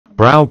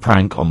brow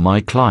prank on my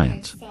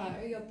client. Okay,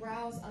 so your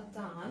brows are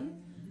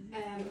done.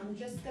 I'm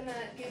just gonna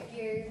give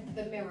you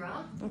the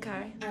mirror.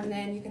 Okay. And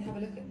then you can have a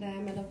look at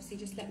them and obviously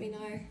just let me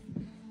know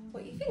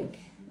what you think.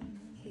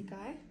 Here you go.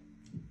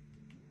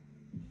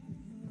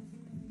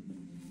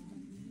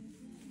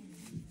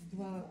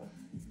 Well,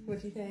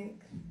 what do you think?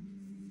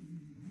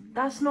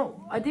 That's not...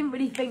 I didn't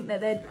really think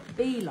that they'd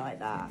be like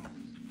that.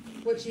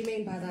 What do you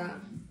mean by that?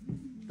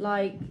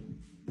 Like...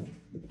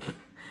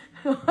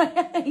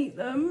 I hate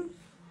them.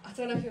 I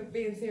don't know if you're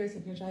being serious or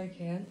if you're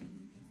joking.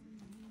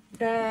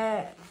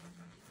 They're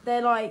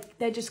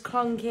just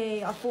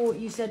clunky. I thought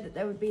you said that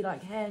there would be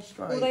like hair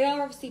strokes. Well, they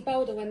are obviously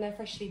bolder when they're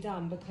freshly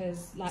done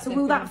because like... So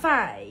will that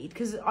fade?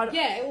 Because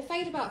yeah, it will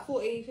fade about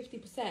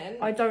 40-50%.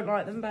 I don't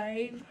like them,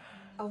 babe.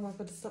 Oh my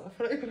god, stop. I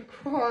feel like I'm gonna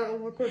cry. Oh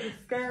my god, you're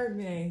scaring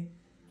me.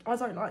 I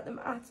don't like them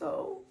at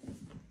all.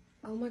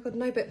 Oh my god,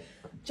 no, but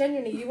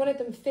genuinely, you wanted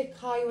them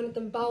thicker, you wanted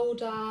them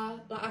bolder.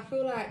 Like, I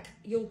feel like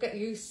you'll get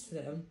used to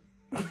them.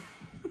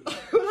 I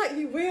feel like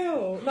you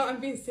will. No, I'm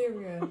being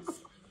serious.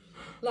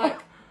 Like,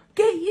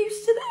 get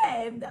used to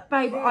them,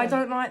 babe. Yeah. I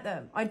don't like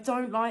them. I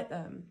don't like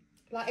them.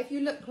 Like, if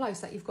you look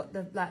close, like you've got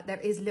the there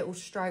is little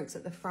strokes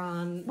at the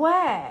front.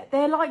 Where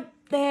they're like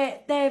they're.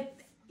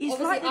 It's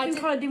Obviously, like they've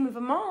been kind of doing with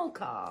a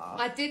marker.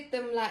 I did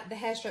them like the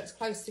hair strokes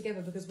close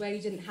together because where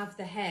you didn't have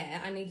the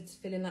hair, I needed to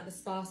fill in like the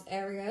sparse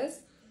areas.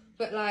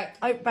 But like,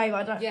 Oh, babe,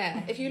 I don't.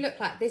 Yeah, if you look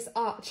like this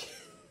arch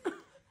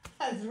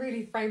has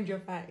really framed your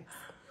face.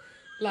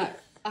 Like,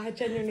 I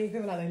genuinely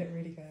feel like they look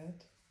really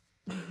good.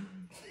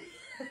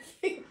 I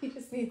think you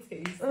just need to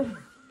use them.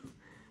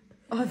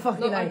 I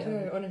fucking Not hate I do,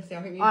 them. honestly.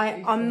 I think you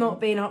I'm not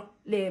being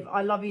Liv.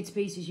 I love you to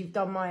pieces. You've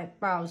done my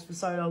brows for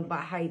so long, but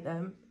I hate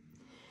them.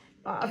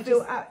 Like, I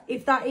feel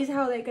if that is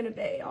how they're gonna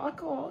be, I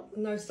can't.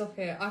 No, stop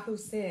it. I feel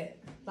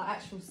sick. Like,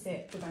 actual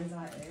sick with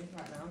anxiety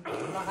right now.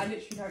 Like, I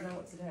literally don't know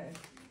what to do.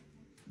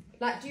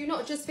 Like, do you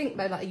not just think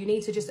though, like, you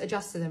need to just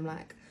adjust to them?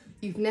 Like,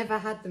 you've never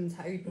had them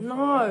tattooed before.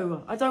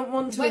 No, I don't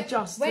want to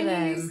adjust to them.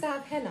 When you used to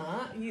have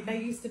henna,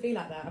 they used to be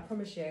like that. I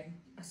promise you.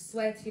 I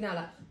swear to you now.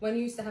 Like, when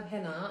you used to have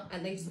henna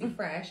and they used to be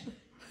fresh,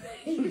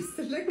 they used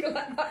to look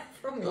like that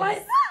from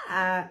like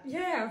that.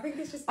 Yeah, I think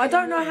it's just. I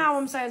don't know how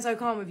I'm saying so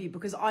calm with you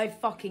because I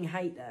fucking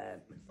hate them.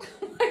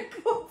 Oh my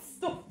god,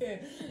 stop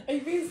it! Are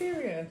you being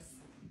serious?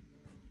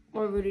 I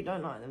really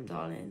don't like them,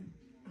 darling.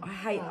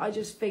 I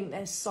just think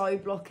they're so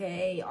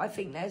blocky. I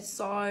think they're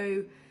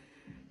so...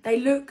 They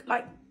look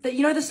like...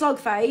 You know the slug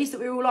phase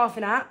that we were all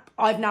laughing at?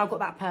 I've now got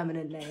that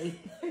permanently.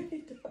 No,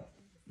 you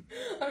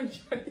don't. I'm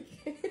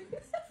joking.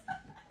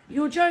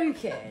 You're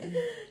joking?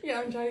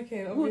 Yeah, I'm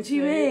joking. Obviously. What do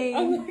you mean?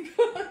 Oh my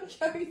god, I'm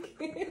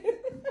joking.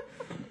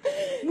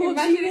 What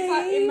do you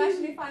mean?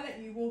 Imagine if I let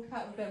you walk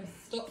out with them.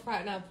 Stop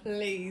right now,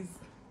 please.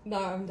 No,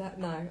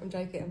 I'm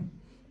joking.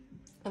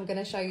 I'm going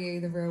to show you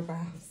the real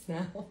brows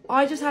now.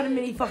 I just had a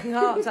mini fucking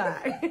heart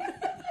attack.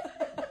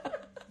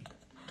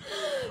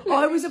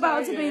 I was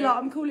about to be like,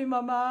 I'm calling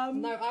my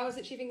mum. No, I was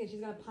actually thinking she's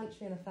going to punch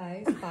me in the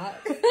face,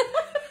 but...